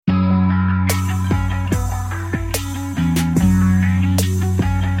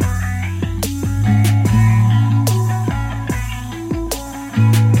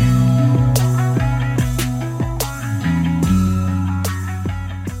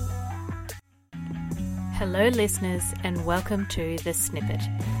Hello listeners and welcome to The Snippet,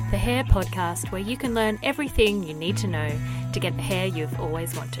 the hair podcast where you can learn everything you need to know to get the hair you've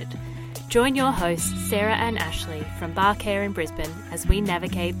always wanted. Join your hosts Sarah and Ashley from Bark Hair in Brisbane as we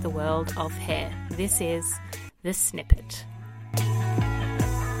navigate the world of hair. This is The Snippet.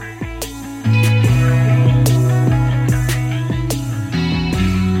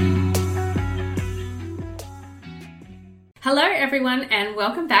 Hello everyone and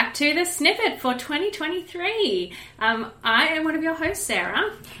welcome back to The Snippet for 2023. I am one of your hosts,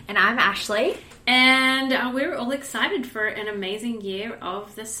 Sarah. And I'm Ashley. And we're all excited for an amazing year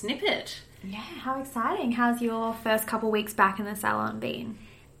of The Snippet. Yeah, how exciting. How's your first couple weeks back in the salon been?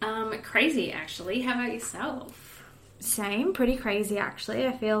 Crazy actually. How about yourself? Same, pretty crazy actually.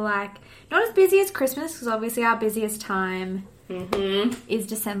 I feel like not as busy as Christmas because obviously our busiest time is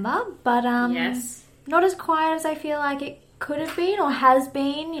December. But yes, not as quiet as I feel like it could have been or has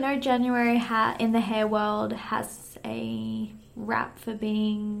been. You know, January in the hair world has a rap for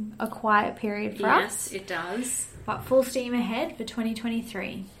being a quiet period for us. Yes, it does. But full steam ahead for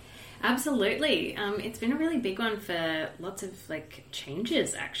 2023. Absolutely. It's been a really big one for lots of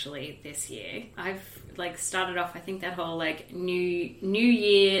changes actually this year. I've started off, I think that whole new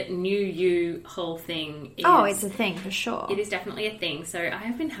year, new you whole thing is... Oh, it's a thing for sure. It is definitely a thing. So I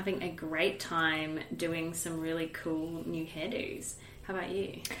have been having a great time doing some really cool new hairdos. How about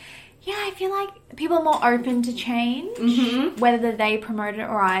you? Yeah, I feel like people are more open to change, whether they promote it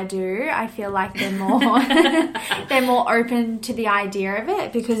or I do. I feel like they're more open to the idea of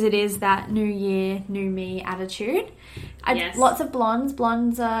it because it is that new year, new me attitude. Yes. Lots of blondes.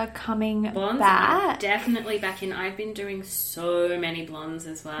 Blondes are coming back. Are definitely back in. I've been doing so many blondes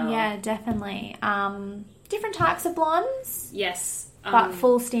as well. Yeah, definitely. Different types of blondes. Yes. But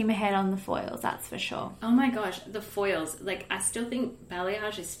full steam ahead on the foils, that's for sure. Oh my gosh, the foils. I still think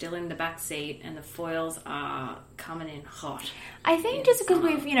balayage is still in the back seat and the foils are coming in hot. I think just because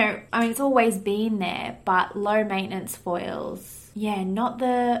we've, it's always been there, but low maintenance foils. Yeah, not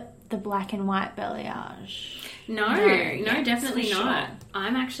the black and white balayage. No, definitely not. Sure.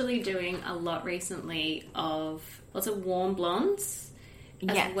 I'm actually doing a lot recently of lots of warm blondes.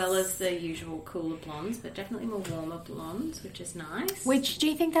 As well as the usual cooler blondes, but definitely more warmer blondes, which is nice. Which, do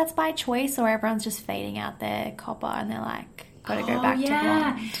you think that's by choice or everyone's just fading out their copper and they're got to go back to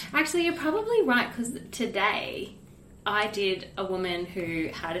blonde? Actually, you're probably right, because today I did a woman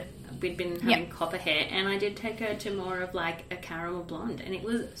who we'd been having copper hair, and I did take her to more of a caramel blonde, and it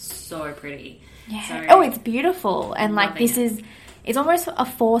was so pretty. Yeah. So, it's beautiful. And it's almost a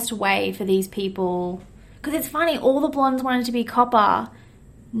forced way for these people, because it's funny, all the blondes wanted to be copper,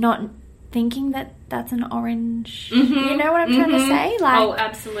 not thinking that that's an orange. You know what I'm trying to say? Oh,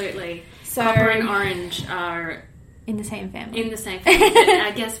 absolutely. So copper and orange are in the same family.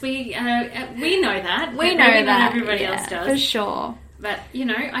 I guess we know that. We know that. Not everybody else does. For sure. But,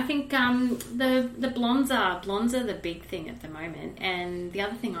 I think the blondes are the big thing at the moment. And the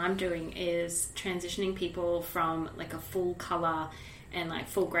other thing I'm doing is transitioning people from a full colour and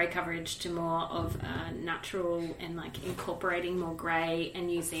full grey coverage to more of natural and incorporating more grey and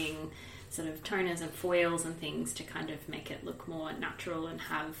using sort of toners and foils and things to kind of make it look more natural and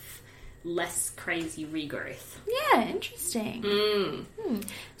have less crazy regrowth. Yeah, interesting.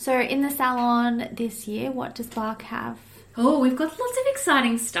 So in the salon this year, what does Bark have? Oh, we've got lots of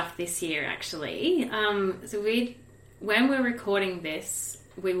exciting stuff this year actually. So when we're recording this,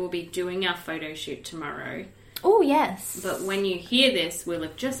 we will be doing our photo shoot tomorrow. Oh, yes. But when you hear this, we'll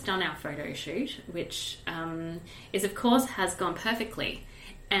have just done our photo shoot, which has gone perfectly.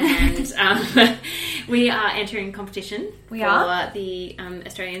 And we are entering competition for the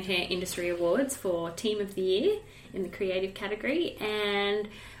Australian Hair Industry Awards for Team of the Year in the creative category. And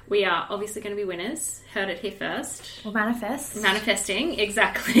we are obviously going to be winners. Heard it here first. We'll manifest. Manifesting,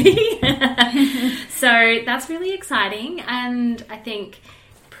 exactly. So that's really exciting. And I think...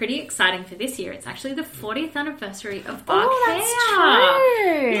 pretty exciting for this year. It's actually the 40th anniversary of Bark Hair.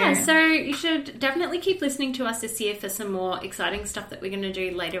 True. Yeah, so you should definitely keep listening to us this year for some more exciting stuff that we're going to do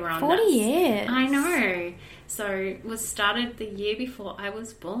later on. 40 years. I know. So it was started the year before I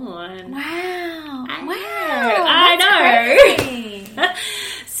was born. Wow. I know. Crazy.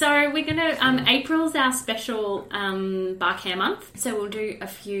 So we're going to... April's our special Bark Hair month. So we'll do a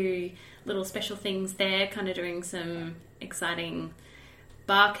few little special things there, kind of doing some exciting...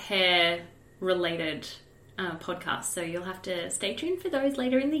 Bark Hair related podcasts, so you'll have to stay tuned for those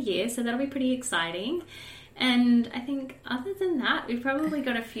later in the year, so that'll be pretty exciting. And I think other than that, we've probably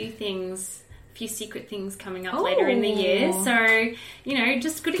got a few secret things coming up later in the year, so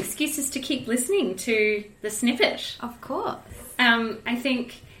just good excuses to keep listening to The Snippet. Of course. I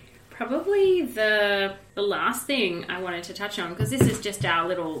think probably the last thing I wanted to touch on, because this is just our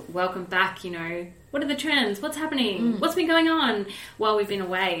little welcome back, you know, what are the trends, what's happening, what's been going on while we've been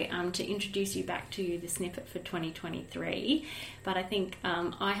away, to introduce you back to the snippet for 2023. But I think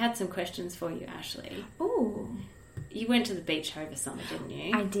I had some questions for you, Ashley. Ooh. You went to the beach over summer, didn't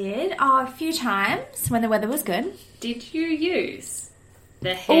you? I did, a few times when the weather was good. Did you use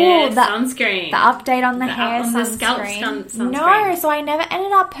the hair sunscreen? The update on the hair sunscreen. The scalp sunscreen. No, so I never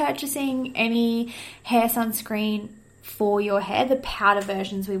ended up purchasing any hair sunscreen for your hair. The powder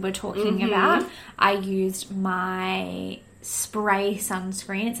versions we were talking about. I used my spray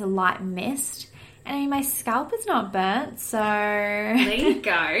sunscreen. It's a light mist. And I mean, my scalp is not burnt, so... There you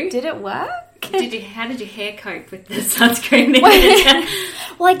go. Did it work? How did your hair cope with the sunscreen?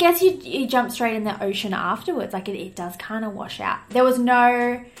 Well, I guess you jump straight in the ocean afterwards. Like, it does kind of wash out. There was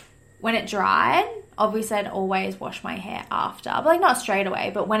no... When it dried, obviously I'd always wash my hair after. But, like, not straight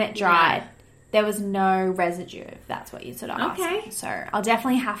away. But when it dried, there was no residue, if that's what you sort of asked. So I'll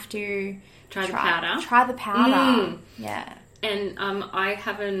definitely have to... Try the powder. Try the powder. Yeah. And I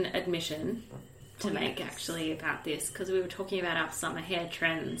have an admission to make, actually, about this. Because we were talking about our summer hair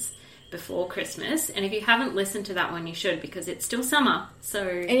trends before Christmas, and if you haven't listened to that one, you should, because it's still summer, so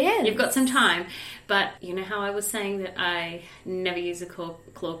it is. You've got some time. But you know how I was saying that I never use a claw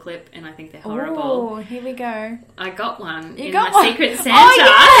clip and I think they're horrible? Oh, here we go. I got one my Secret Santa. Oh,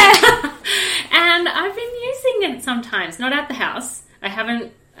 yeah. And I've been using it sometimes, not at the house. I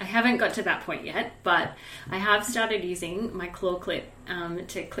haven't got to that point yet, but I have started using my claw clip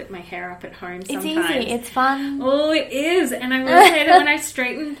to clip my hair up at home sometimes. It's easy. It's fun. Oh, it is. And I will say that when I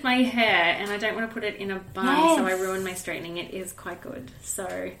straightened my hair, and I don't want to put it in a bun, so I ruined my straightening, it is quite good. So,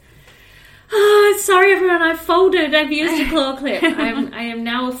 sorry everyone, I've folded. I've used a claw clip. I am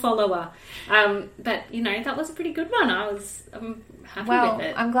now a follower. But, you know, that was a pretty good one. I'm happy with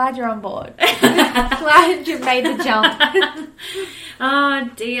it. I'm glad you're on board. Glad you made the jump. Oh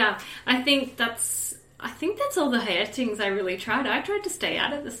dear. I think that's all the hair things I really tried. I tried to stay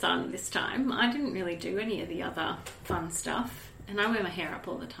out of the sun this time. I didn't really do any of the other fun stuff. And I wear my hair up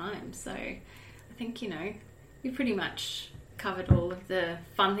all the time. So I think, you know, we pretty much covered all of the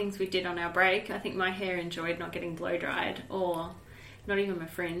fun things we did on our break. I think my hair enjoyed not getting blow dried, or not even my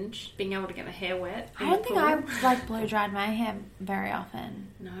fringe, being able to get my hair wet. I don't think I blow dried my hair very often.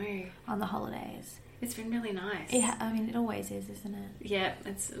 No. On the holidays. It's been really nice. It always is, isn't it? Yeah,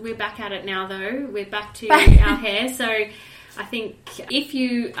 we're back at it now though. We're back to our hair. So I think if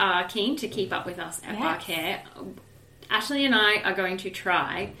you are keen to keep up with us at Bark Hair, Ashley and I are going to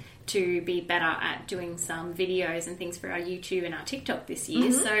try to be better at doing some videos and things for our YouTube and our TikTok this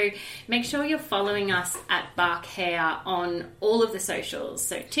year. So make sure you're following us at Bark Hair on all of the socials.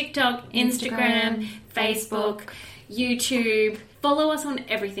 So TikTok, Instagram, Facebook, YouTube. Follow us on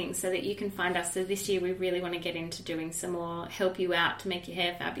everything so that you can find us. So this year we really want to get into doing some more help you out to make your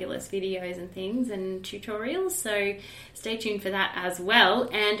hair fabulous videos and things and tutorials. So stay tuned for that as well.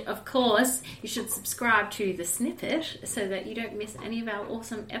 And of course, you should subscribe to The Snippet so that you don't miss any of our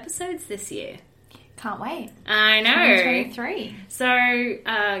awesome episodes this year. Can't wait. I know. 2023. So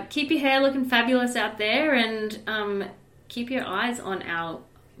keep your hair looking fabulous out there, and keep your eyes on our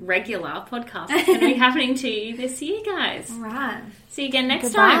regular podcast that's going to be happening to you this year, guys. All right. See you again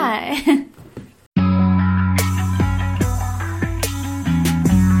next time. Goodbye.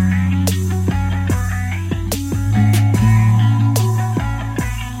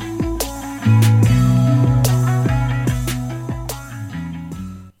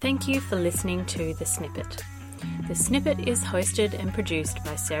 Thank you for listening to The Snippet. The Snippet is hosted and produced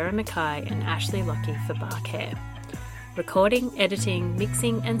by Sarah Mackay and Ashley Lockie for Bark Hair. Recording, editing,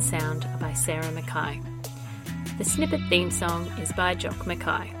 mixing and sound are by Sarah Mackay. The Snippet theme song is by Jock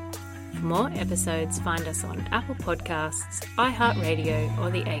Mackay. For more episodes, find us on Apple Podcasts, iHeartRadio or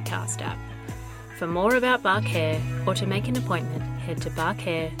the Acast app. For more about Bark Hair or to make an appointment, head to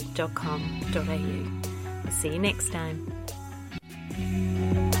barkhair.com.au. We'll see you next time.